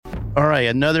All right,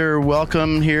 another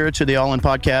welcome here to the All In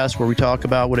Podcast, where we talk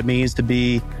about what it means to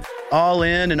be all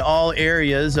in all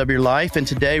areas of your life. And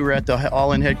today we're at the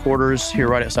All In headquarters here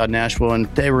right outside Nashville.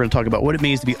 And today we're going to talk about what it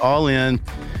means to be all in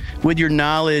with your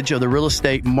knowledge of the real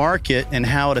estate market and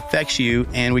how it affects you.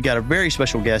 And we got a very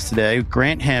special guest today,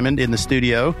 Grant Hammond, in the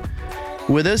studio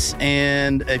with us.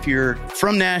 And if you're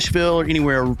from Nashville or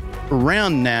anywhere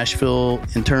around Nashville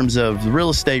in terms of the real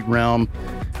estate realm,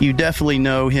 you definitely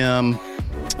know him.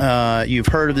 You've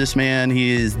heard of this man. He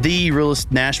is the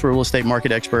Nashville real estate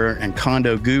market expert and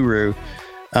condo guru.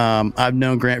 I've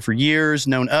known Grant for years,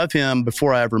 known of him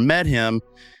before I ever met him.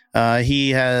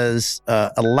 He has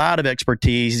a lot of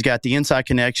expertise. He's got the inside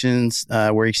connections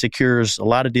where he secures a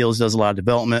lot of deals, does a lot of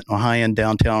development on high-end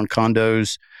downtown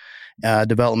condos,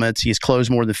 developments. He's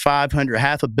closed more than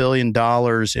 $500 million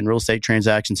in real estate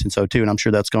transactions since 2002, and I'm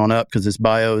sure that's gone up because his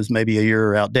bio is maybe a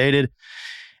year outdated.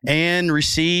 And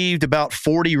received about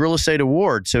 40 real estate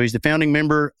awards. So he's the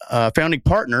founding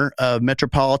partner of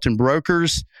Metropolitan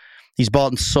Brokers. He's bought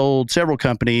and sold several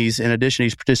companies. In addition,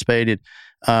 he's participated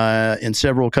in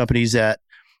several companies that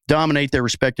dominate their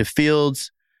respective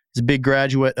fields. He's a big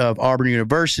graduate of Auburn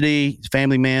University. He's a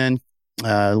family man,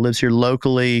 lives here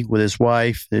locally with his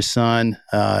wife, his son,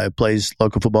 plays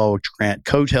local football with Grant.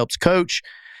 Helps coach,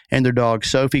 and their dog,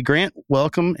 Sophie. Grant,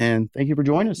 welcome, and thank you for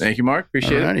joining us. Thank you, Mark.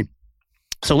 Appreciate it.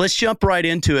 So let's jump right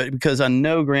into it, because I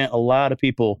know, Grant, a lot of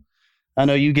people, I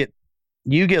know you get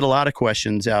a lot of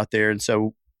questions out there. And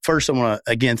so first I want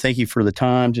to, again, thank you for the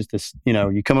time. Just to,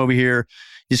 you come over here,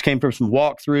 you just came from some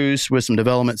walkthroughs with some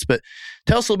developments, but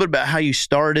tell us a little bit about how you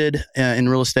started in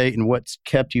real estate and what's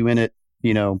kept you in it,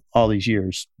 all these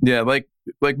years. Yeah. Like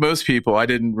most people, I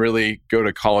didn't really go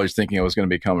to college thinking I was going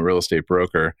to become a real estate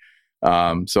broker.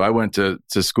 So I went to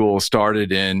school,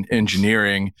 started in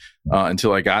engineering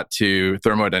until I got to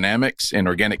thermodynamics and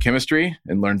organic chemistry,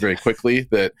 and learned very quickly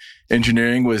that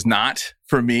engineering was not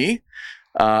for me.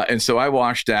 And so I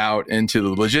washed out into the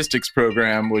logistics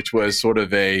program, which was sort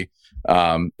of a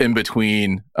in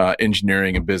between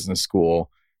engineering and business school.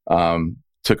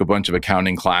 Took a bunch of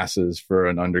accounting classes for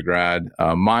an undergrad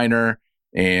minor,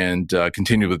 and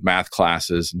continued with math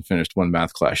classes, and finished one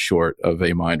math class short of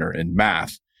a minor in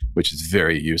math, which is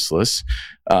very useless.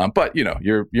 But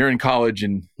you're in college,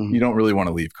 and you don't really want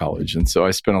to leave college. And so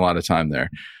I spent a lot of time there.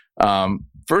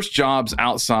 First jobs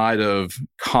outside of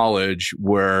college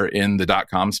were in the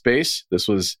 .com space. This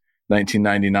was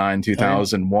 1999,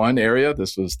 2001 area.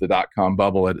 This was the .com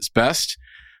bubble at its best.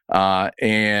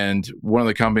 And one of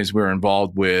the companies we were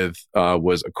involved with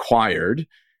was acquired.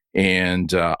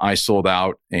 And I sold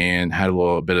out and had a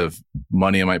little bit of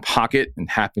money in my pocket, and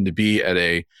happened to be at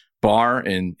a bar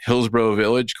in Hillsborough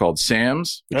Village called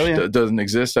Sam's, which doesn't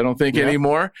exist, I don't think,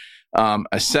 anymore.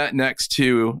 I sat next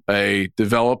to a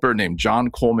developer named John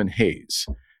Coleman Hayes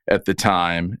at the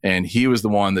time, and he was the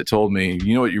one that told me,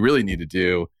 what you really need to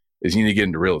do is you need to get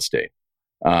into real estate.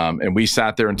 And we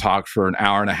sat there and talked for an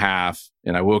hour and a half,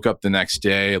 and I woke up the next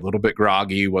day a little bit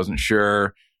groggy, wasn't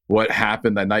sure what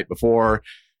happened that night before,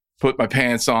 put my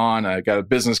pants on, I got a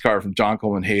business card from John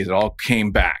Coleman Hayes, it all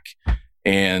came back.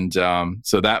 And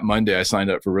so that Monday, I signed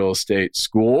up for real estate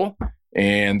school,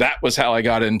 and that was how I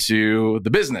got into the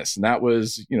business. And that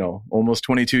was, almost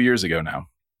 22 years ago now.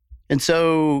 And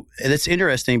so that's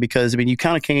interesting because, you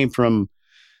kind of came from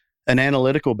an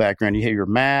analytical background. You had your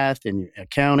math and your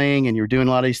accounting, and you were doing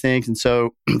a lot of these things. And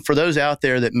so for those out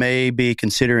there that may be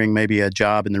considering maybe a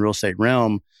job in the real estate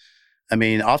realm,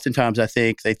 oftentimes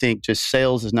they think just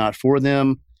sales is not for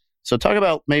them. So talk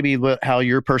about maybe how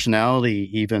your personality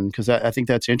even, because I think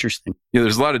that's interesting.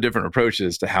 There's a lot of different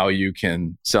approaches to how you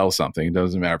can sell something. It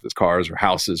doesn't matter if it's cars or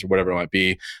houses or whatever it might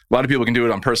be. A lot of people can do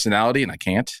it on personality, and I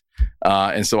can't.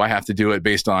 And so I have to do it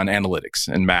based on analytics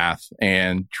and math,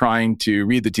 and trying to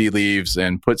read the tea leaves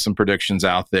and put some predictions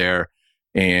out there,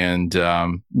 and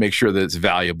make sure that it's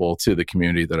valuable to the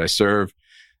community that I serve.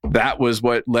 That was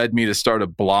what led me to start a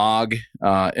blog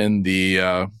in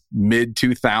the mid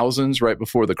 2000s, right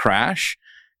before the crash,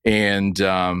 and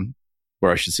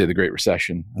or I should say the Great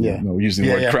Recession. Using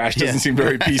the word crash doesn't seem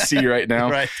very PC right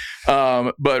now. Right.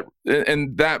 But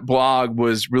that blog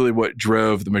was really what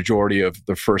drove the majority of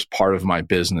the first part of my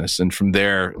business, and from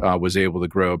there was able to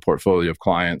grow a portfolio of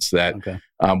clients that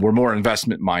were more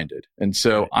investment minded. And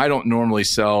so I don't normally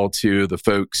sell to the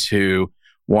folks who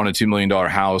want a $2 million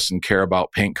house and care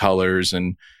about paint colors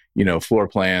and floor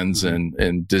plans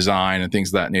and design and things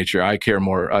of that nature. I care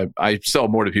more. I sell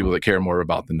more to people that care more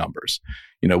about the numbers.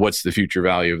 What's the future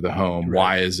value of the home? Right.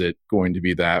 Why is it going to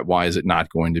be that? Why is it not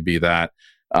going to be that?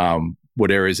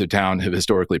 what areas of town have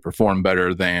historically performed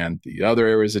better than the other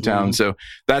areas of town. So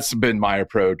that's been my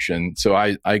approach. And so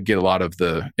I get a lot of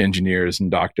the engineers and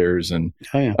doctors and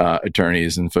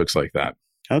attorneys and folks like that.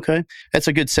 Okay. That's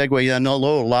a good segue. I know a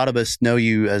lot of us know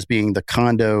you as being the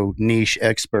condo niche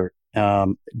expert.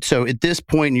 So at this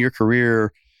point in your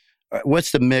career,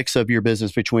 what's the mix of your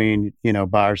business between,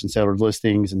 buyers and sellers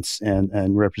listings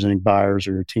and representing buyers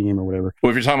or your team or whatever? Well,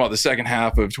 if you're talking about the second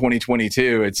half of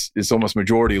 2022, it's almost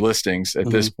majority listings at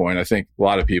this point. I think a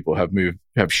lot of people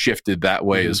have shifted that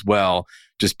way as well,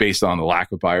 just based on the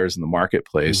lack of buyers in the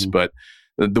marketplace. But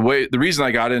the reason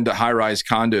I got into high-rise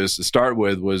condos to start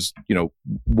with was,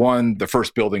 one, the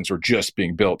first buildings were just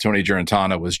being built. Tony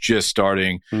Giarratana was just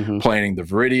starting planning the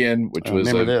Viridian, which was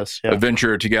a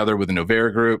venture together with the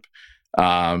Novair Group.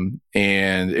 And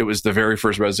it was the very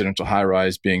first residential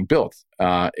high-rise being built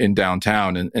in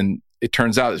downtown. And it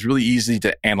turns out it's really easy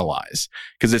to analyze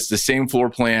because it's the same floor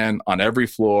plan on every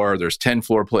floor. There's 10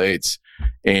 floor plates.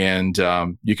 And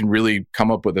you can really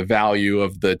come up with a value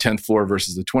of the 10th floor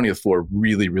versus the 20th floor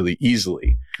really, really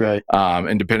easily. Right.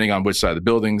 And depending on which side of the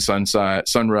building,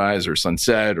 sunrise or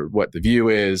sunset, or what the view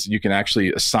is, you can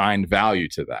actually assign value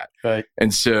to that. Right.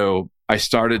 And so I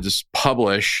started to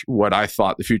publish what I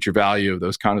thought the future value of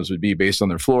those condos would be based on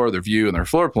their floor, their view, and their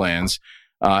floor plans,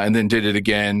 and then did it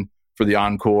again for the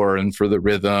Encore and for the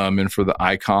Rhythm and for the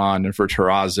Icon and for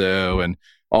Terrazzo and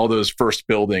all those first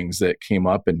buildings that came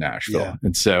up in Nashville. Yeah.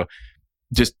 And so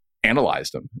just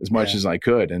analyzed them as much as I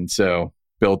could. And so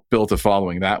built a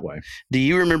following that way. Do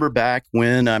you remember back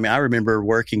when, I remember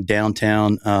working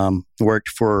downtown, worked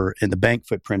in the bank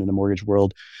footprint in the mortgage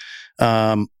world.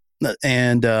 I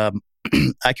can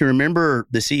remember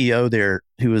the CEO there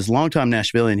who was a longtime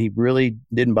Nashvilleian. He really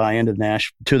didn't buy into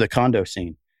to the condo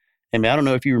scene. I don't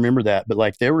know if you remember that,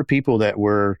 but there were people that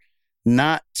were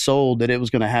not sold that it was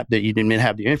going to happen, that you didn't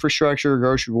have the infrastructure,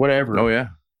 grocery, whatever. Oh, yeah.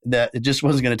 That it just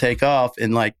wasn't going to take off.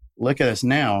 And look at us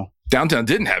now. Downtown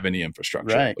didn't have any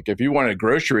infrastructure. Right. If you wanted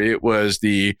grocery, it was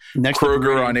the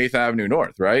Kroger on 8th Avenue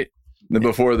North, right? Then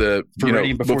before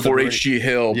before H.G.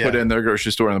 Hill put in their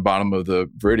grocery store in the bottom of the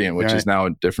Viridian, which is now a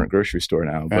different grocery store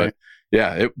now. Right.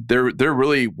 But there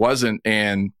really wasn't.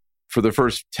 And for the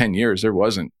first 10 years, there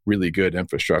wasn't really good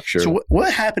infrastructure. So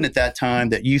what happened at that time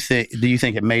that do you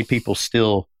think it made people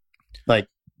still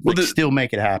still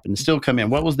make it happen, still come in?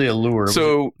 What was the allure?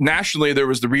 So nationally, there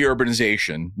was the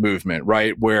reurbanization movement,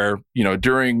 right? Where,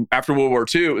 after World War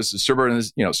II, it was the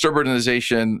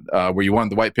suburbanization, where you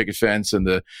wanted the white picket fence and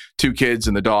the 2 kids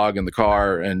and the dog and the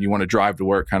car, and you want to drive to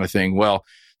work kind of thing. Well,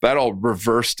 that all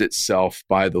reversed itself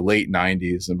by the late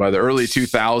 90s. And by the early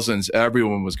 2000s,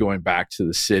 everyone was going back to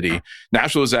the city.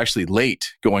 Nashville was actually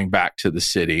late going back to the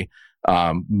city.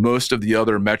 Most of the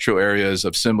other metro areas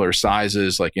of similar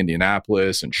sizes, like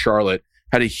Indianapolis and Charlotte,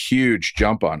 had a huge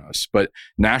jump on us. But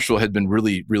Nashville had been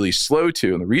really, really slow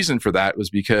to. And the reason for that was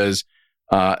because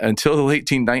until the late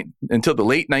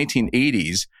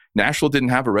 1980s, Nashville didn't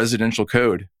have a residential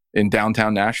code in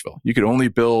downtown Nashville. You could only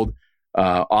build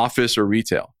office or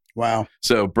retail. Wow.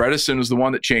 So Bredesen was the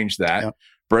one that changed that. Yep.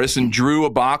 Bredesen drew a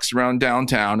box around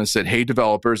downtown and said, hey,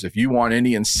 developers, if you want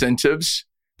any incentives,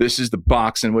 this is the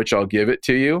box in which I'll give it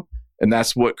to you. And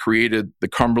that's what created the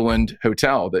Cumberland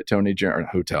Hotel that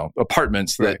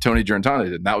apartments that Tony Giarratana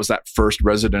did. And that was that first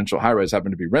residential high-rise,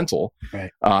 happened to be rental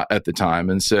at the time.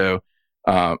 And so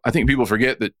I think people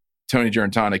forget that Tony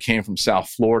Giarratana came from South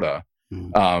Florida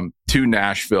to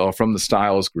Nashville from the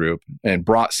Styles Group and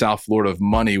brought South Florida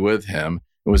money with him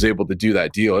and was able to do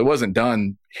that deal. It wasn't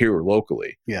done here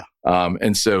locally. Yeah.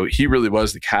 And so he really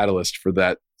was the catalyst for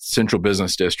that central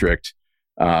business district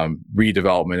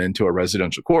redevelopment into a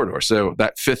residential corridor. So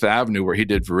that Fifth Avenue where he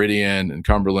did Viridian and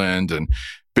Cumberland and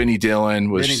Benny Dillon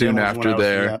was soon after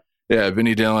there. Yeah,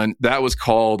 Benny Dillon. That was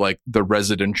called the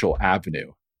residential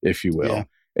avenue, if you will. Yeah.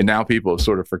 And now people have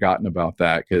sort of forgotten about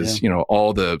that because,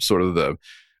 all the sort of the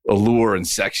allure and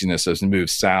sexiness has moved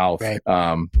south. Right.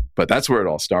 But that's where it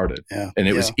all started. Yeah. And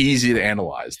it was easy to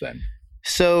analyze then.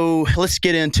 So let's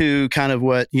get into kind of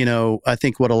what, I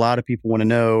think what a lot of people want to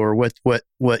know or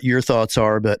what your thoughts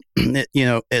are. But,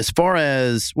 as far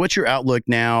as what's your outlook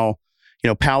now,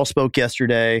 Powell spoke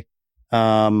yesterday, he's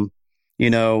kind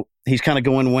of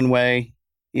going one way,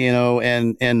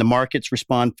 and the markets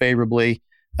respond favorably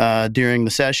during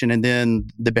the session. And then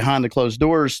the behind the closed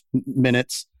doors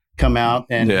minutes come out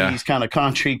and he's kind of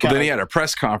concrete. Then he had a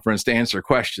press conference to answer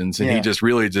questions, and he just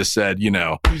really just said,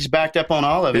 he's backed up on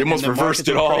all of it. He almost reversed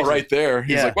it all right there.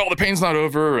 He's like, well, the pain's not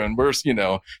over, and we're,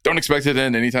 don't expect it to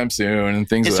end anytime soon, and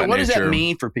things of that nature. So what does that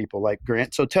mean for people, like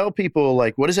Grant? So tell people,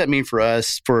 like, what does that mean for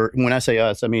us? For when I say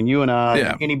us, I mean you and I,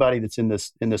 and anybody that's in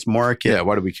this market. Yeah,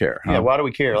 why do we care? Huh? Yeah, why do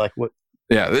we care? Like what?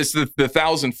 Yeah, this the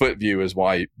 1,000-foot view is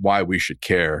why we should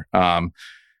care.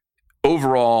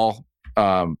 Overall,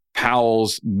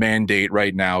 Powell's mandate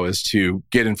right now is to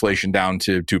get inflation down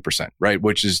to 2%, right?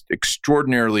 Which is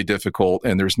extraordinarily difficult,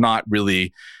 and there's not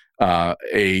really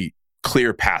a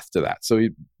clear path to that. So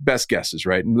best guesses,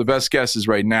 right? And the best guesses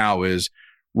right now is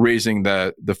raising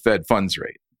the Fed funds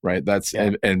rate, right? That's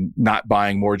and not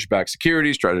buying mortgage-backed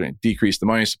securities, try to decrease the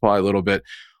money supply a little bit.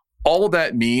 All of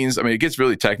that means, I mean, it gets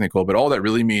really technical, but all that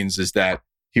really means is that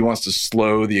he wants to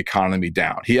slow the economy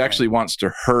down. He actually wants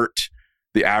to hurt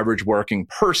the average working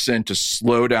person, to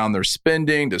slow down their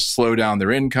spending, to slow down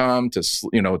their income,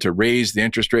 to raise the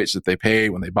interest rates that they pay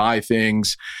when they buy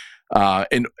things,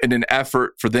 in an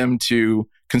effort for them to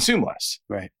consume less.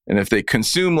 Right. And if they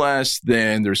consume less,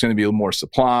 then there's going to be a little more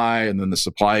supply, and then the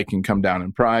supply can come down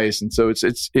in price. And so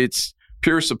it's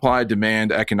pure supply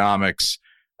demand economics.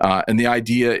 And the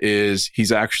idea is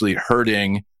he's actually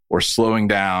hurting or slowing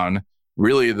down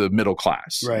really the middle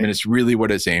class. Right. And it's really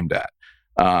what it's aimed at.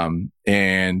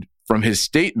 And from his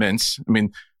statements, I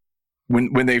mean,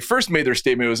 when they first made their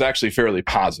statement, it was actually fairly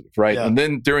positive, right? Yeah. And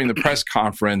then during the press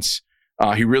conference,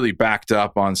 he really backed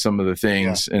up on some of the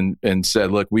things and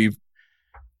said, look,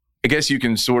 I guess you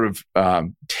can sort of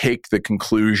take the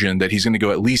conclusion that he's going to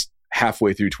go at least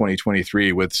halfway through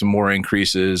 2023 with some more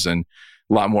increases and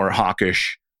a lot more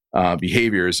hawkish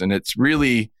behaviors. And it's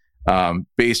really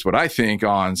based, what I think,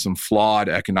 on some flawed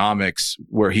economics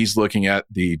where he's looking at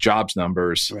the jobs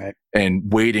numbers and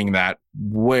weighting that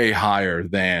way higher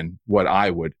than what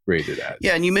I would rate it at.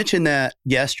 Yeah, and you mentioned that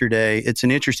yesterday. It's an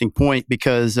interesting point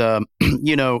because,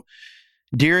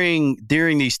 during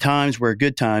these times where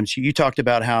good times, you talked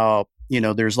about how,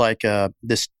 there's like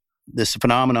this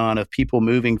phenomenon of people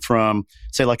moving from,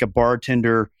 say, like a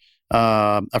bartender,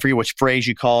 I forget which phrase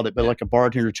you called it, but like a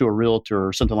bartender to a realtor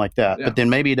or something like that. Yeah. But then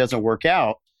maybe it doesn't work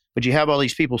out, but you have all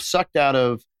these people sucked out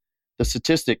of the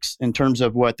statistics in terms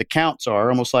of what the counts are,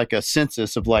 almost like a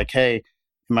census of like, hey,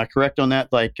 am I correct on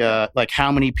that? Like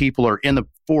how many people are in the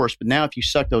force? But now if you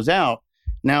suck those out,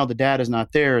 now the data is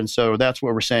not there. And so that's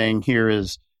what we're saying here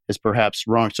is perhaps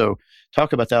wrong. So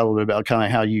talk about that a little bit, about kind of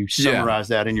how you summarize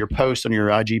that in your post, on your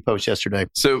IG post yesterday.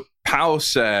 So Powell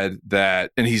said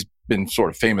that, and he's been sort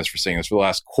of famous for saying this for the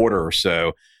last quarter or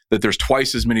so, that there's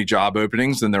twice as many job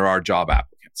openings than there are job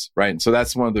applicants, right? And so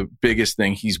that's one of the biggest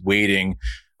things he's weighting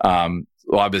a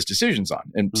lot of his decisions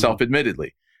on, and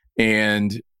self-admittedly.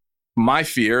 And my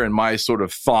fear and my sort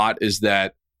of thought is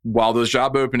that while those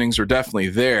job openings are definitely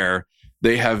there,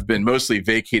 they have been mostly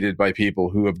vacated by people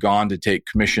who have gone to take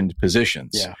commissioned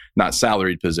positions, not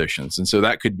salaried positions. And so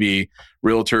that could be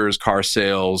realtors, car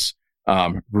sales,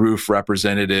 roof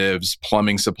representatives,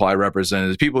 plumbing supply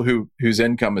representatives, people whose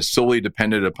income is solely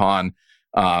dependent upon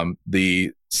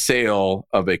the sale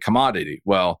of a commodity.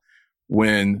 Well,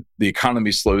 when the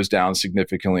economy slows down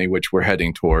significantly, which we're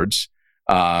heading towards,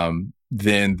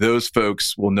 then those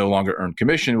folks will no longer earn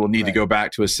commission, will need to go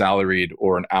back to a salaried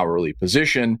or an hourly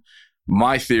position.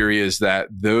 My theory is that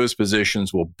those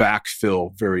positions will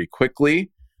backfill very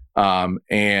quickly.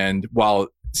 And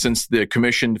since the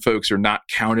commissioned folks are not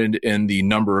counted in the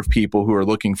number of people who are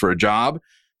looking for a job,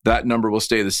 that number will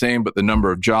stay the same, but the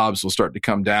number of jobs will start to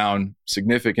come down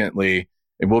significantly.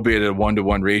 And we'll be at a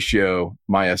 1-to-1 ratio,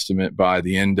 my estimate, by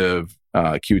the end of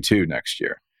Q2 next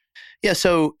year. Yeah.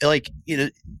 So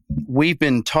we've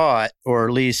been taught, or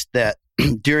at least that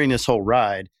during this whole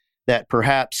ride, that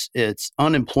perhaps it's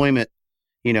unemployment,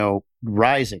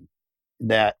 rising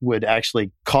that would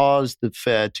actually cause the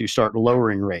Fed to start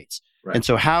lowering rates. Right. And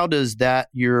so how does that,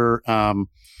 your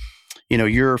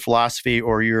philosophy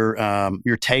or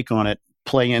your take on it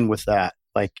play in with that?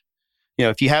 Like,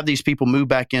 if you have these people move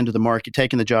back into the market,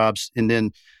 taking the jobs, and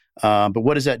then, but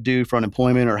what does that do for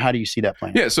unemployment, or how do you see that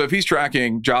playing? Yeah. So if he's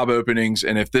tracking job openings,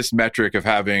 and if this metric of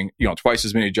having, twice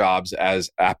as many jobs as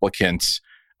applicants,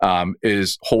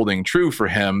 is holding true for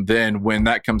him, then when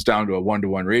that comes down to a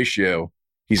 1-to-1 ratio,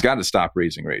 he's got to stop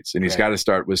raising rates, and he's got to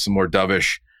start with some more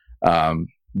dovish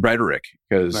rhetoric,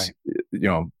 because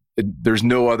there's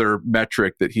no other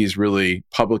metric that he's really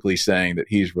publicly saying that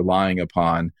he's relying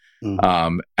upon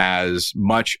as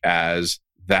much as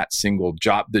that single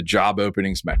job, the job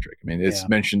openings metric. I mean, it's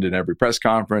mentioned in every press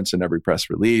conference and every press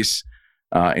release.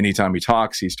 Anytime he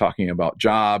talks, he's talking about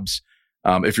jobs.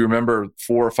 If you remember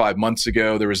 4 or 5 months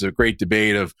ago, there was a great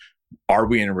debate of, are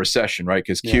we in a recession, right?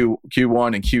 Because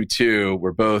Q1 and Q2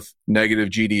 were both negative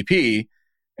GDP.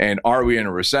 And are we in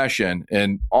a recession?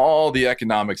 And all the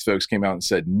economics folks came out and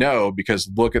said no, because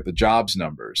look at the jobs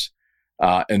numbers.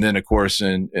 And then, of course,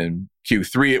 in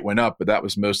Q3, it went up, but that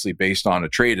was mostly based on a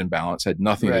trade imbalance, had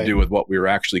nothing to do with what we were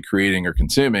actually creating or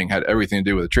consuming, had everything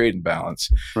to do with a trade imbalance.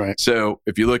 Right. So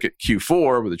if you look at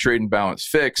Q4 with the trade imbalance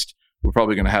fixed, we're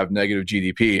probably going to have negative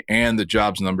GDP and the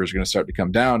jobs numbers are going to start to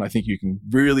come down. I think you can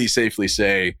really safely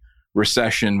say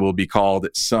recession will be called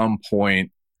at some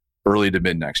point early to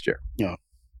mid next year. Yeah.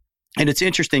 And it's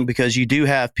interesting because you do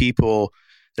have people,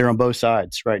 they're on both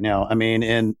sides right now. I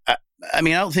mean, I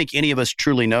don't think any of us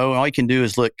truly know. All you can do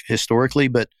is look historically,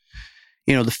 but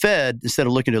the Fed, instead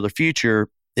of looking to the future,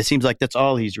 it seems like that's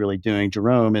all he's really doing,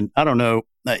 Jerome. And I don't know,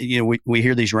 we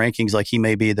hear these rankings like he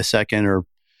may be the second, or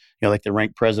like the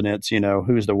ranked presidents,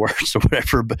 who's the worst or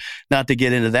whatever, but not to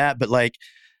get into that. But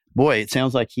boy, it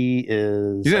sounds like he's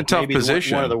in a tough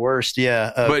position. One of the worst,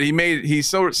 yeah. But he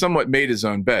somewhat made his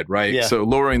own bed, right? Yeah. So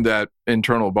lowering that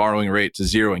internal borrowing rate to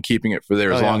 0 and keeping it for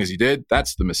there as long as he did,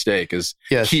 that's the mistake, is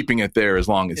keeping it there as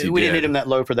long as he did. We didn't need him that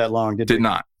low for that long, did we? Did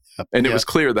not. And it was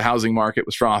clear the housing market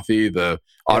was frothy, the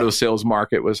auto sales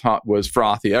market was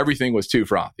frothy, everything was too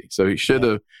frothy. So he should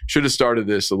have started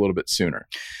this a little bit sooner.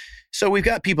 So we've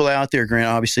got people out there, Grant,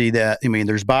 obviously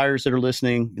there's buyers that are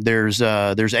listening. There's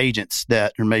agents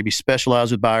that are maybe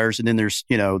specialized with buyers, and then there's,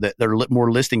 that are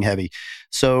more listing heavy.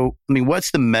 So,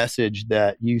 what's the message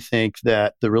that you think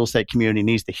that the real estate community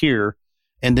needs to hear?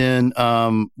 And then,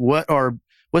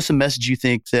 what's the message you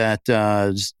think that,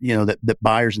 that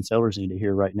buyers and sellers need to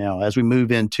hear right now? As we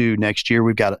move into next year,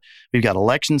 we've got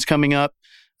elections coming up,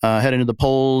 heading to the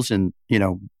polls, and,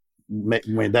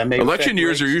 that may election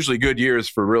years are usually good years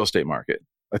for real estate market.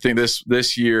 I think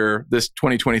this year, this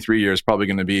 2023 year is probably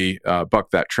going to be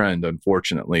buck that trend,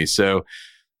 unfortunately. So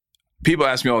people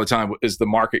ask me all the time, is the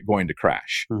market going to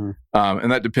crash? Mm-hmm. And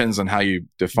that depends on how you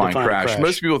define crash.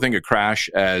 Most people think of crash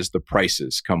as the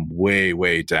prices come way,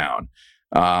 way down.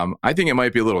 I think it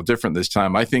might be a little different this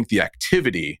time. I think the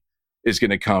activity is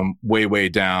going to come way, way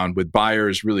down, with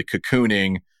buyers really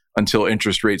cocooning until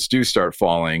interest rates do start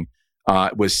falling.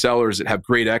 With sellers that have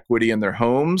great equity in their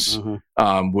homes,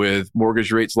 with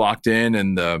mortgage rates locked in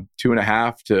the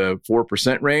 2.5% to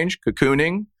 4% range,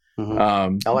 cocooning.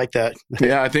 Mm-hmm. I like that.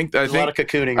 Yeah, I think a lot of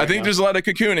cocooning. I think there's a lot of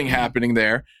cocooning happening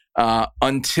there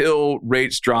until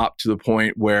rates drop to the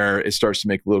point where it starts to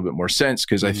make a little bit more sense.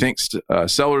 Because I think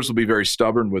sellers will be very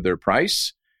stubborn with their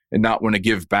price and not want to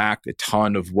give back a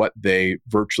ton of what they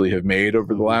virtually have made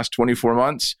over the last 24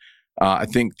 months. I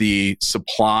think the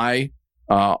supply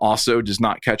also does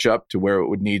not catch up to where it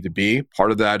would need to be.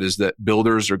 Part of that is that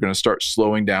builders are going to start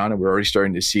slowing down, and we're already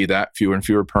starting to see that, fewer and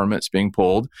fewer permits being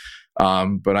pulled.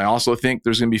 But I also think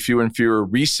there's going to be fewer and fewer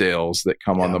resales that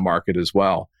come on the market as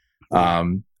well.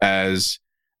 As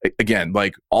again,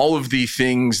 like all of the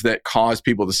things that cause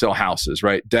people to sell houses,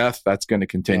 right? Death, that's going to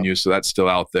continue. So that's still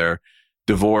out there.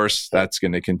 Divorce, that's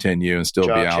going to continue and still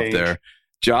be out there.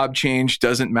 Job change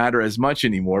doesn't matter as much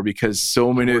anymore because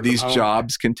so many of these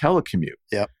jobs can telecommute.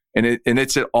 Yep. And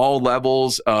it's at all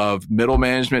levels of middle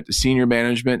management to senior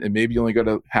management, and maybe you only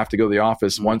have to go to the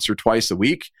office once or twice a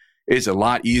week. It's a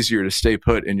lot easier to stay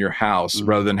put in your house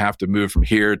rather than have to move from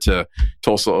here to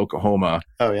Tulsa, Oklahoma,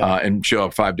 and show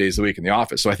up 5 days a week in the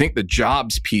office. So I think the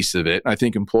jobs piece of it, I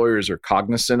think employers are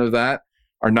cognizant of that,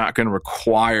 are not going to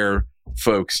require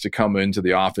folks to come into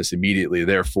the office immediately.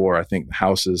 Therefore, I think the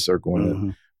houses are going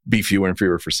to be fewer and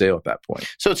fewer for sale at that point.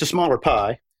 So it's a smaller pie.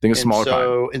 I think it's a smaller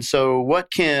pie. And so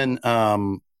what can...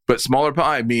 but smaller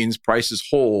pie means prices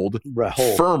hold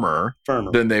firmer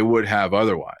than they would have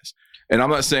otherwise. And I'm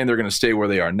not saying they're going to stay where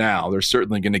they are now. They're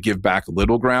certainly going to give back a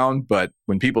little ground. But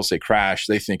when people say crash,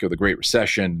 they think of the Great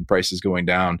Recession, prices going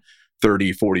down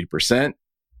 30, 40%.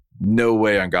 No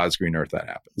way on God's green earth that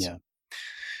happens. Yeah.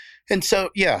 And so,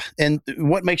 and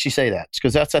what makes you say that?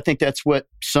 Because I think that's what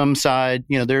some side,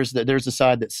 there's a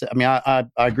side that's, I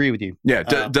agree with you. Yeah,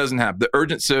 it doesn't have the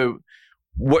urgent. So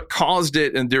what caused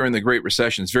it and during the Great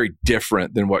Recession is very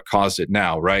different than what caused it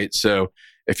now, right? So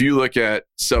if you look at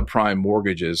subprime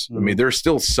mortgages, there's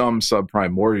still some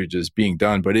subprime mortgages being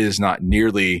done, but it is not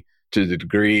nearly to the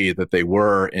degree that they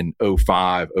were in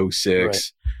 05,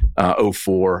 06,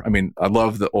 04. I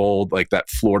love the old, like that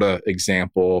Florida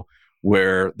example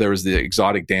where there was the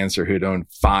exotic dancer who'd owned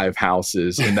 5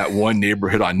 houses in that one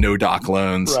neighborhood on no doc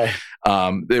loans. Right.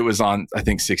 It was on, I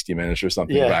think, 60 Minutes or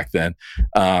something back then.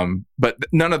 But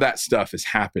none of that stuff is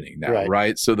happening now,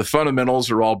 right? So the fundamentals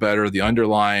are all better. The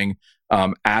underlying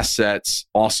assets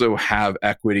also have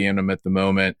equity in them at the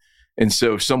moment. And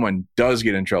so if someone does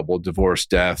get in trouble, divorce,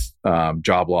 death,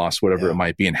 job loss, whatever it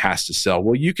might be, and has to sell,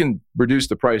 well, you can reduce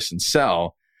the price and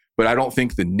sell. But I don't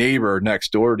think the neighbor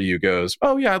next door to you goes,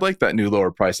 oh, yeah, I like that new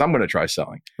lower price. I'm going to try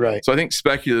selling. Right. So I think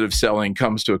speculative selling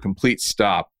comes to a complete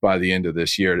stop by the end of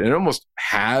this year. And it almost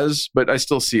has, but I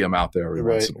still see them out there every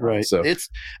once in a while. Right. So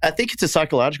I think it's a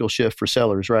psychological shift for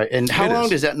sellers, right? And how long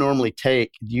does that normally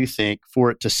take, do you think,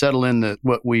 for it to settle in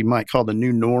what we might call the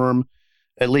new norm,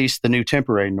 at least the new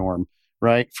temporary norm,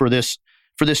 right? For this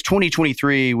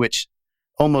 2023, which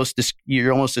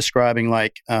you're almost describing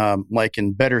like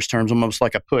in Better's terms, almost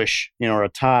like a push, or a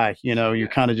tie. You're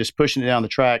kind of just pushing it down the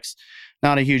tracks.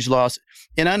 Not a huge loss.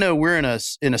 And I know we're in a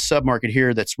submarket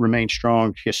here that's remained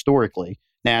strong historically.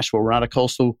 Nashville, we're not a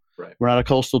coastal, we're not a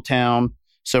coastal town,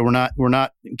 so we're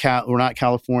not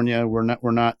California,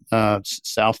 we're not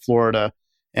South Florida,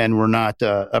 and we're not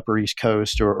Upper East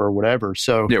Coast or whatever.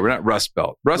 So yeah, we're not Rust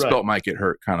Belt. Rust Belt might get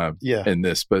hurt kind of in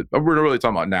this, but we're really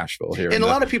talking about Nashville here. And a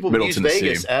lot of people use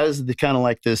Vegas as the kind of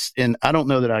like this, and I don't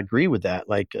know that I agree with that,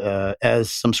 like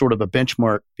as some sort of a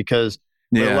benchmark, because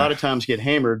a lot of times get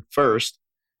hammered first.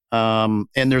 And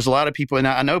there's a lot of people, and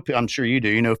I'm sure you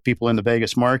do, people in the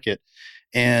Vegas market,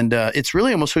 and it's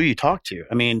really almost who you talk to.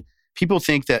 I mean, people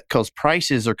think that because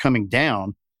prices are coming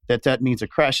down, that means a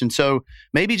crash. And so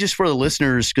maybe just for the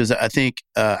listeners, because I think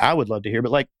I would love to hear,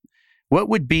 but like, what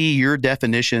would be your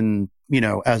definition,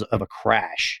 as of a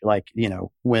crash? Like,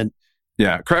 when...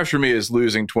 Yeah, crash for me is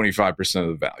losing 25% of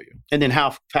the value. And then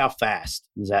how fast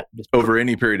is that? Over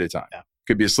any period of time. Yeah.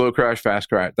 Could be a slow crash, fast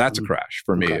crash. That's a crash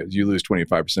for me. Okay. You lose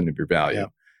 25% of your value.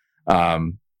 Yeah.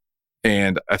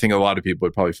 And I think a lot of people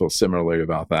would probably feel similarly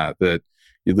about that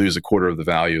you lose a quarter of the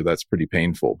value. That's pretty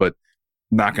painful. But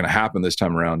not going to happen this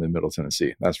time around in Middle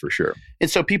Tennessee. That's for sure. And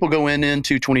so people go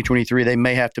into 2023, they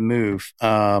may have to move.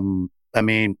 I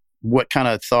mean, what kind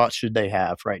of thoughts should they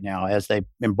have right now as they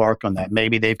embark on that?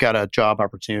 Maybe they've got a job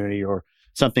opportunity or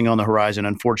something on the horizon,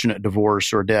 unfortunate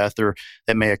divorce or death, or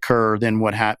that may occur. Then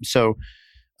what happens? So,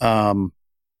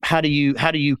 how do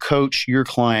you coach your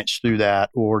clients through that,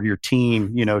 or your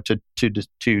team,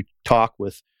 to talk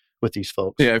with these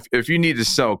folks? Yeah, if you need to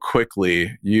sell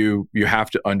quickly, you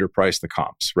have to underprice the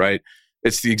comps, right?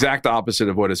 It's the exact opposite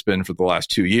of what it's been for the last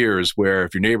 2 years, where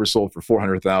if your neighbor sold for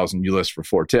 $400,000, you list for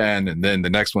 $410,000, and then the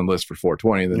next one lists for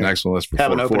 $420,000, the next one lists for $440,000.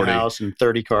 Have an open house and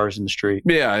 30 cars in the street.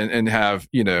 Yeah, and have,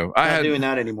 not doing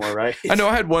that anymore, right? I know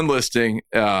I had one listing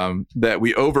that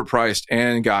we overpriced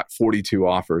and got 42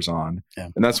 offers on. Yeah.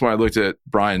 And that's when I looked at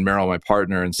Brian Merrill, my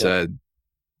partner, and said,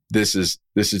 this is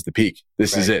the peak.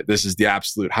 This is it. This is the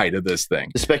absolute height of this thing.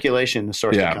 The speculation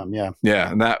starts to come. Yeah.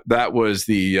 Yeah. And that was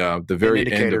the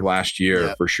very end of last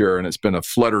year for sure. And it's been a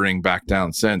fluttering back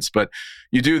down since. But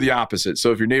you do the opposite.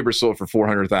 So if your neighbor sold for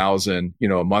 $400,000,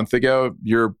 a month ago,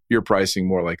 you're pricing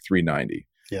more like $390,000.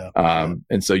 Yeah.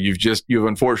 And so you've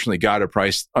unfortunately got to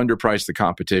underprice the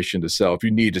competition to sell if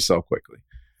you need to sell quickly.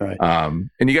 Right.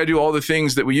 And you got to do all the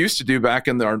things that we used to do back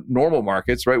in our normal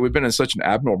markets, right? We've been in such an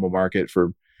abnormal market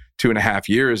for 2.5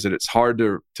 years that it's hard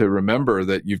to remember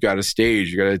that you've got to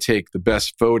stage, you got to take the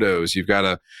best photos, you've got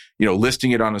to,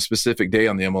 listing it on a specific day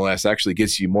on the MLS actually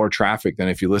gets you more traffic than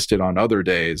if you list it on other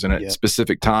days and at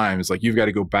specific times. Like, you've got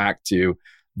to go back to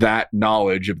that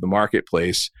knowledge of the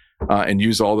marketplace and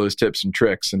use all those tips and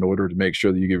tricks in order to make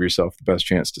sure that you give yourself the best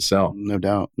chance to sell. No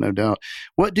doubt.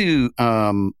 What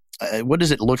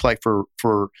does it look like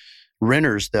for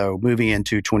renters though, moving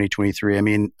into 2023? I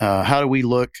mean, how do we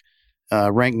look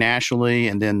rank nationally,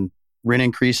 and then rent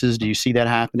increases? Do you see that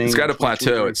happening? It's got to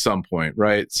plateau at some point,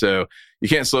 right? So you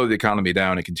can't slow the economy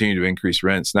down and continue to increase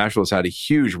rents. Nashville's had a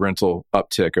huge rental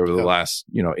uptick over the last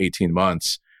 18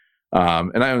 months.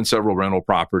 And I own several rental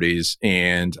properties,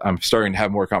 and I'm starting to have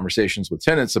more conversations with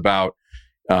tenants about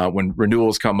when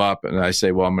renewals come up, and I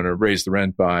say, well, I'm going to raise the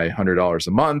rent by $100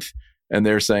 a month. And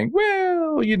they're saying,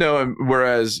 well,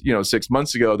 whereas, 6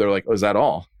 months ago, they're like, oh, is that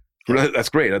all? That's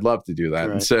great. I'd love to do that.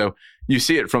 Right. And so you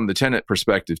see it from the tenant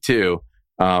perspective too.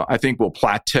 I think we'll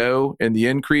plateau in the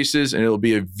increases, and it'll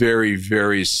be a very,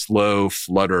 very slow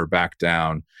flutter back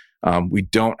down. We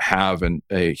don't have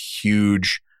a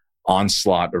huge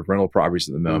onslaught of rental properties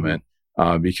at the moment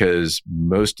because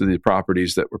most of the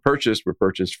properties that were purchased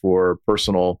for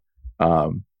personal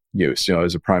use,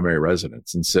 as a primary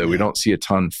residence. And so we don't see a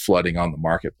ton flooding on the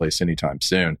marketplace anytime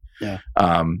soon. Yeah.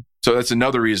 So that's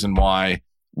another reason why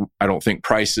I don't think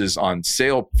prices on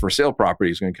for sale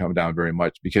property is going to come down very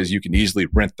much, because you can easily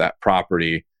rent that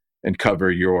property and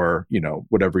cover your,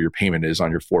 whatever your payment is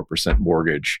on your 4%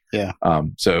 mortgage. Yeah.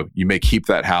 So you may keep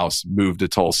that house, move to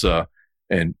Tulsa,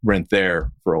 and rent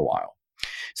there for a while.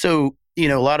 So, a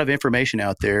lot of information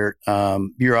out there.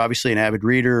 You're obviously an avid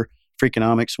reader.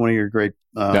 Freakonomics, one of your great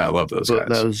I love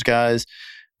those guys.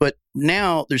 But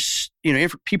now there's,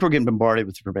 people are getting bombarded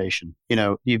with information.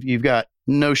 You've got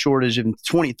no shortage in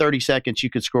 20, 30 seconds.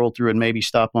 You could scroll through and maybe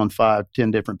stop on 5,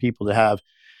 10 different people that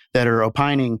are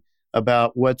opining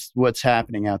about what's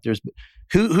happening out there.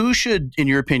 Who should, in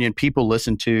your opinion, people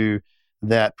listen to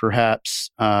that perhaps,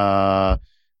 that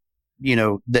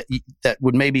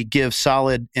would maybe give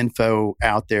solid info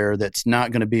out there that's not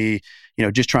going to be,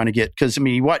 just trying to get, because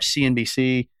you watch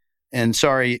CNBC and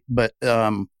sorry, but,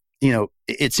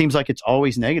 it seems like it's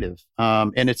always negative.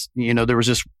 And it's, there was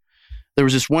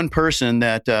this one person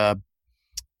that, a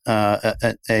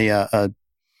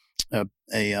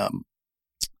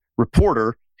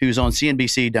reporter who's on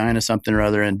CNBC, Diana something or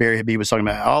other, and Barry Habib was talking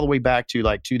about all the way back to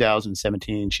like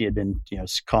 2017. She had been,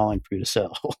 calling for you to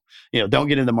sell. Don't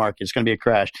get in the market; it's going to be a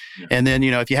crash. Yeah. And then,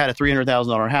 if you had a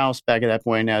 $300,000 house back at that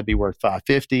point, now it'd be worth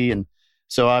 $550. And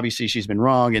so obviously she's been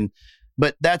wrong.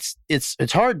 But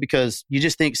it's hard because you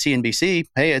just think CNBC,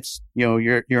 hey, it's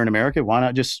you're in America, why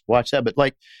not just watch that? But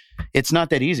like, it's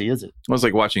not that easy, is it? It was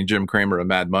like watching Jim Cramer of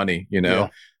Mad Money. Yeah.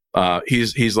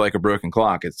 He's like a broken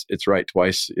clock. It's right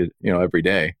twice, every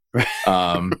day.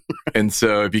 And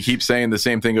so if you keep saying the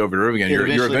same thing over and over again,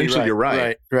 you're eventually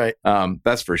right. Right.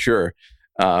 That's for sure.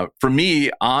 For me,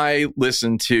 I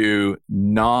listen to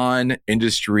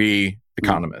non-industry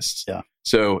economists. Yeah.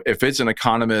 So if it's an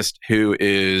economist who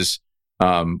is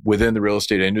within the real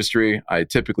estate industry, I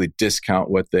typically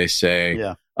discount what they say.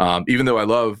 Yeah. Even though I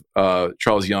love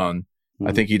Charles Young,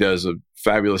 I think he does a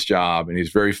fabulous job and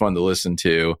he's very fun to listen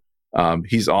to.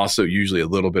 He's also usually a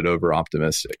little bit over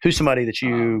optimistic. Who's somebody that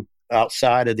you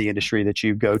outside of the industry that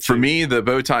you go to? For me, the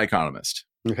bow tie economist.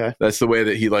 Okay. That's the way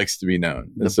that he likes to be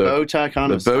known. Bow tie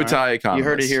economist. The bow tie economist. You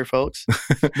heard it here, folks.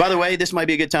 By the way, this might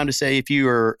be a good time to say if you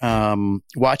are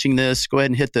watching this, go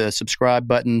ahead and hit the subscribe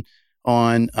button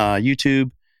on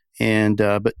YouTube.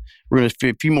 But we're going to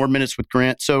a few more minutes with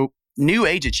Grant. So new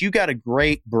agents, you got a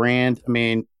great brand.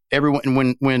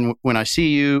 Everyone, when I see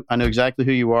you, I know exactly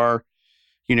who you are.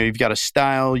 You've got a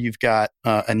style, you've got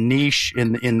a niche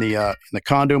in the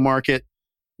condo market.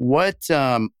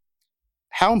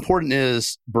 How important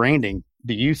is branding,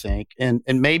 do you think? And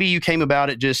maybe you came about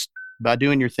it just by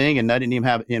doing your thing, and I didn't even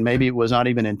have, and maybe it was not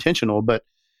even intentional. But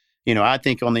I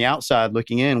think on the outside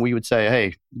looking in, we would say,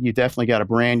 hey, you definitely got a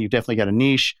brand, you definitely got a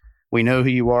niche. We know who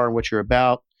you are and what you're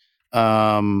about.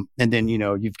 And then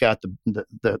you've got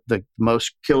the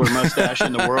most killer mustache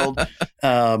in the world,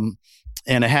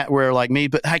 and a hat wearer like me.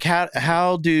 But like,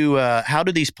 how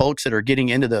do these folks that are getting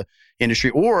into the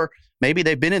industry, or maybe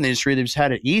they've been in the industry, they've just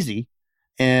had it easy,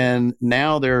 and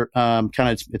now they're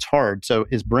it's hard. So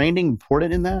is branding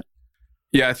important in that?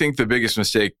 Yeah, I think the biggest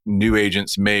mistake new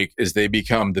agents make is they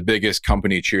become the biggest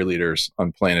company cheerleaders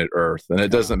on planet Earth, and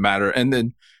it doesn't matter. And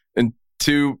then,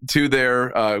 to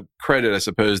their credit, I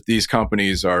suppose these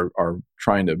companies are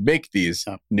trying to make these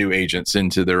new agents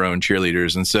into their own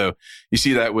cheerleaders, and so you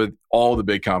see that with all the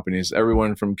big companies,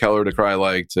 everyone from Keller to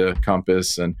Crye-Leike to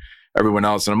Compass and everyone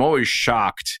else. And I'm always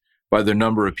shocked by the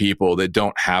number of people that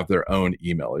don't have their own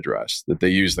email address, that they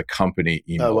use the company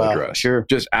email address. Sure.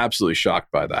 Just absolutely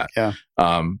shocked by that. Yeah.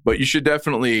 But you should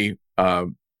definitely have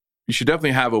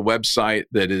a website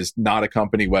that is not a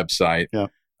company website. Yeah.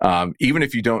 Even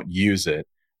if you don't use it,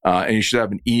 and you should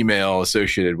have an email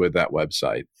associated with that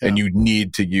website, and you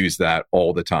need to use that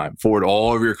all the time. Forward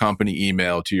all of your company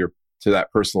email to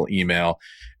that personal email,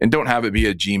 and don't have it be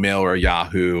a Gmail or a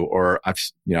Yahoo. Or I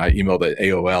emailed an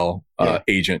AOL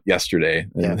agent yesterday.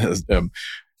 And,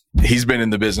 he's been in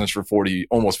the business for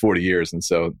almost 40 years, and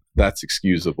so that's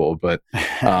excusable. But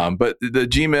the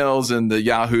Gmails and the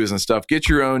Yahoos and stuff, get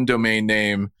your own domain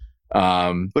name.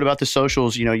 What about the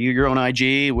socials? You're on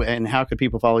IG, and how could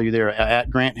people follow you there?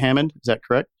 At Grant Hammond, is that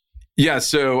correct? Yeah.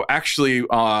 So actually,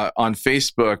 on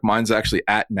Facebook, mine's actually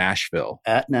at Nashville.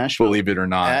 At Nashville, believe it or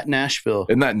not. At Nashville.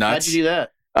 Isn't that nuts? How'd you do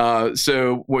that?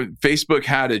 So when Facebook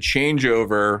had a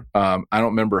changeover, I don't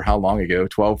remember how long ago,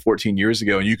 12, 14 years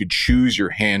ago, and you could choose your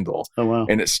handle. Oh, wow.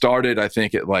 And it started, I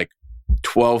think, at like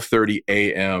 12:30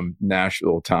 a.m.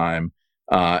 Nashville time.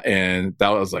 And that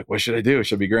was like, what should I do?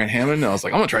 Should I be Grant Hammond? And I was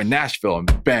like, I'm going to try Nashville,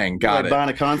 and bang, got it. Buying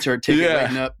a concert ticket,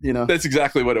 waiting up, That's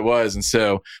exactly what it was. And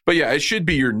so, but yeah, it should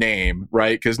be your name,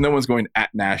 right? Because no one's going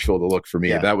at Nashville to look for me.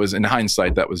 Yeah. That was, in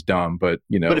hindsight, that was dumb, but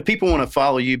But if people want to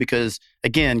follow you, because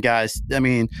again, guys,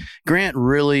 Grant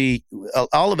really,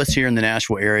 all of us here in the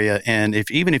Nashville area, and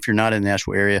even if you're not in the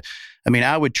Nashville area,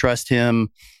 I would trust him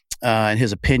and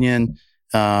his opinion,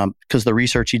 because the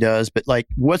research he does. But like,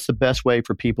 what's the best way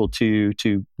for people to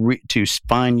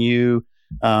find you,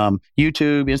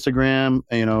 YouTube, Instagram,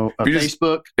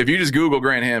 Facebook. If you just Google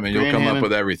Grant Hammond, you'll come up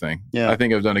with everything. Yeah. I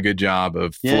think I've done a good job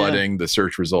of flooding the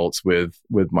search results with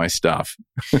my stuff.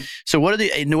 So what do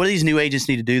these new agents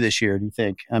need to do this year, do you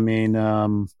think? I mean,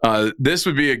 this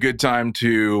would be a good time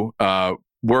to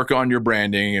work on your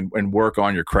branding and work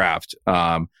on your craft.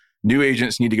 New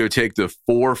agents need to go take the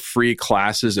 4 free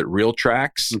classes at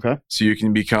RealTrax, so you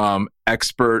can become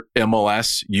expert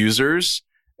MLS users,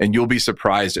 and you'll be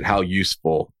surprised at how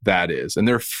useful that is. And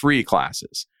they're free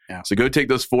classes. Yeah. So go take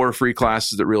those 4 free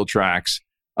classes at RealTrax,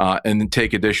 and then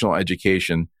take additional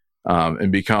education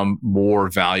and become more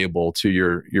valuable to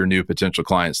your new potential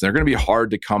clients. They're going to be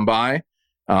hard to come by,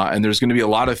 and there's going to be a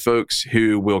lot of folks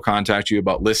who will contact you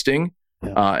about listing.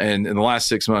 Yeah. And in the last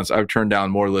 6 months, I've turned down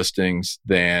more listings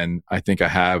than I think I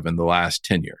have in the last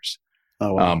 10 years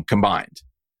combined.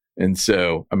 And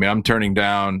so, I mean, I turned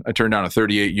down a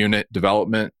 38 unit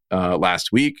development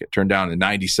last week. I turned down a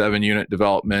 97 unit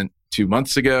development 2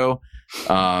 months ago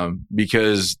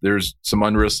because there's some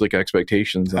unrealistic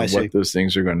expectations on what those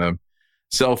things are going to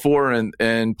sell for.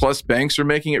 And plus, banks are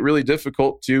making it really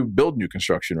difficult to build new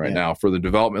construction right now for the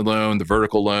development loan, the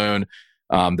vertical loan.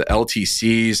 The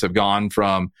LTCs have gone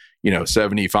from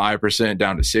 75%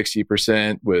 down to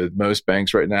 60% with most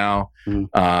banks right now,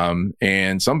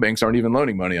 and some banks aren't even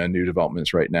loaning money on new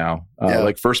developments right now.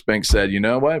 Like First Bank said, you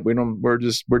know what,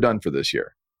 we're done for this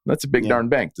year. That's a big darn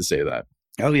bank to say that.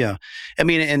 Oh yeah, I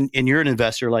mean, and you're an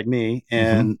investor like me,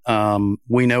 and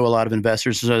we know a lot of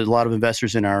investors. There's a lot of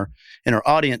investors in our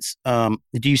audience.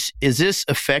 Is this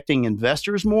affecting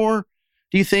investors more,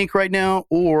 do you think, right now,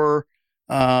 or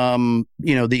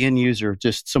the end user,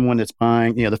 just someone that's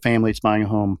buying, the family that's buying a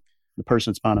home, the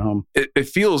person that's buying a home? It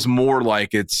feels more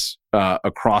like it's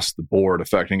across the board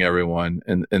affecting everyone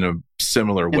in a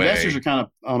similar way. Investors are kind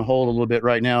of on hold a little bit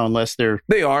right now, unless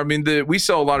They are. I mean, we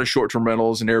sell a lot of short-term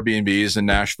rentals and Airbnbs in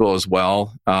Nashville as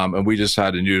well. And we just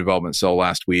had a new development sell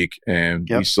last week, and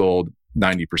we sold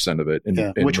 90% of it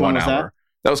in Which 1 was hour.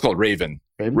 That was called Raven.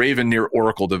 Raven near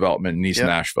Oracle Development in East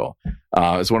Nashville.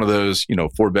 It's one of those,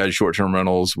 4-bed short-term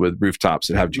rentals with rooftops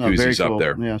that have jacuzzis up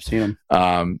there. Yeah, I've seen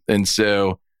them. And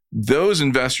so those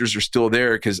investors are still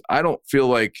there because I don't feel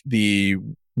like the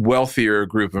wealthier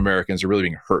group of Americans are really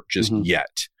being hurt just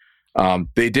yet.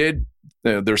 They did,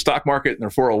 their stock market and their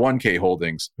 401k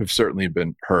holdings have certainly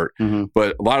been hurt.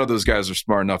 But a lot of those guys are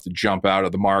smart enough to jump out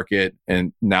of the market,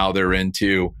 and now they're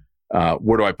into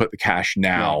where do I put the cash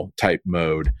now type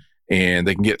mode. And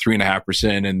they can get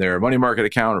 3.5% in their money market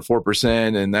account or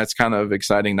 4%. And that's kind of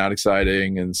exciting, not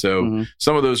exciting. And so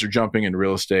some of those are jumping into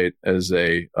real estate as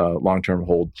a long-term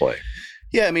hold play.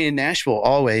 Yeah, I mean, in Nashville,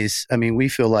 always, we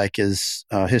feel like has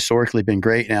historically been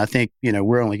great. And I think,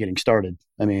 we're only getting started.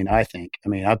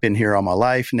 I've been here all my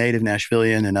life, native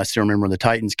Nashvilleian, and I still remember when the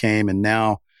Titans came. And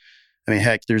now,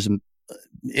 heck,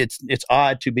 it's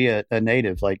odd to be a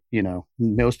native. Like,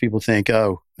 most people think,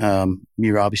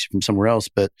 you're obviously from somewhere else.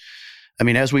 But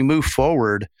as we move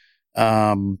forward,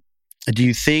 do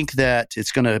you think that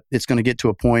it's gonna get to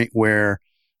a point where,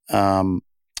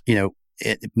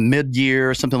 mid-year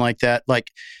or something like that, like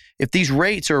if these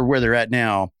rates are where they're at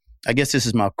now, I guess this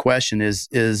is my question: is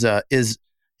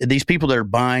these people that are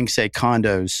buying, say,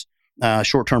 condos,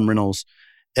 short-term rentals?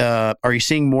 Are you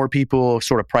seeing more people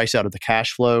sort of price out of the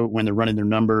cash flow when they're running their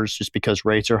numbers just because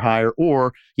rates are higher?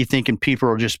 Or you thinking people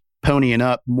are just ponying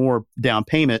up more down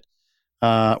payment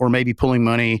or maybe pulling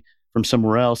money from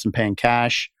somewhere else and paying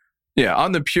cash? Yeah,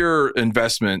 on the pure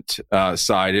investment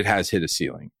side, it has hit a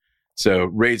ceiling. So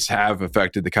rates have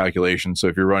affected the calculation. So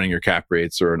if you're running your cap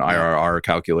rates or an IRR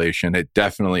calculation, it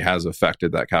definitely has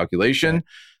affected that calculation.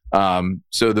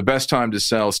 So the best time to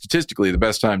sell, statistically, the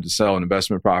best time to sell an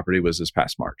investment property was this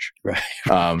past March.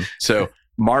 Right. So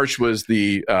March was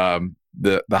the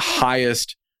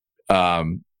highest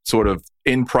sort of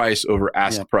in price over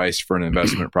ask price for an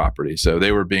investment property. So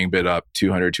they were being bid up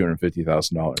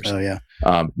 $250,000. Oh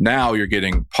yeah. Now you're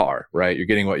getting par, right? You're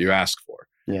getting what you ask for.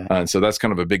 Yeah. And so that's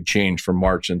kind of a big change from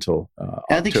March until October,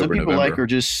 I think some people November. are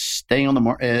just staying on the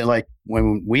market. Like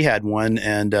when we had one,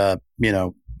 and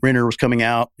renter was coming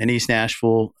out in East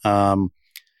Nashville.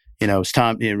 It's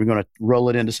time. We're going to roll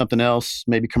it into something else,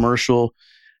 maybe commercial,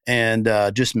 and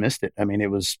just missed it.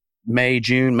 It was May.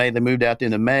 They moved out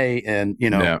into May, and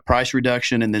price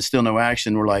reduction, and then still no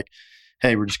action. We're like,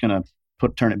 hey, we're just going to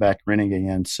turn it back renting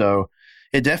again. So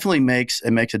it definitely makes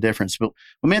a difference. But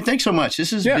man, thanks so much.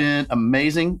 This has been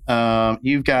amazing.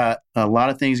 You've got a lot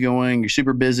of things going. You're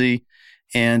super busy,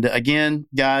 and again,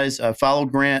 guys, follow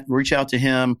Grant. Reach out to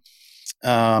him.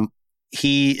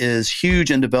 He is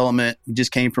huge in development. He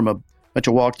just came from a bunch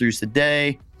of walkthroughs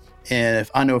today. And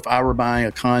if I were buying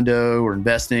a condo or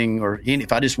investing, or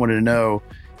if I just wanted to know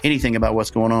anything about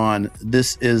what's going on,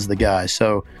 this is the guy.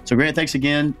 So Grant, thanks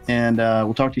again, and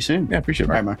we'll talk to you soon. Yeah, appreciate it.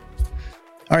 All right, Mark.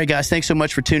 All right, guys, thanks so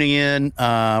much for tuning in.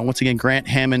 Once again, Grant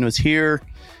Hammond was here.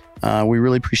 We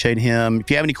really appreciate him.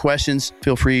 If you have any questions,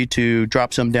 feel free to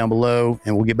drop some down below,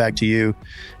 and we'll get back to you.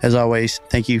 As always,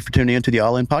 thank you for tuning in to the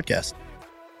All In Podcast.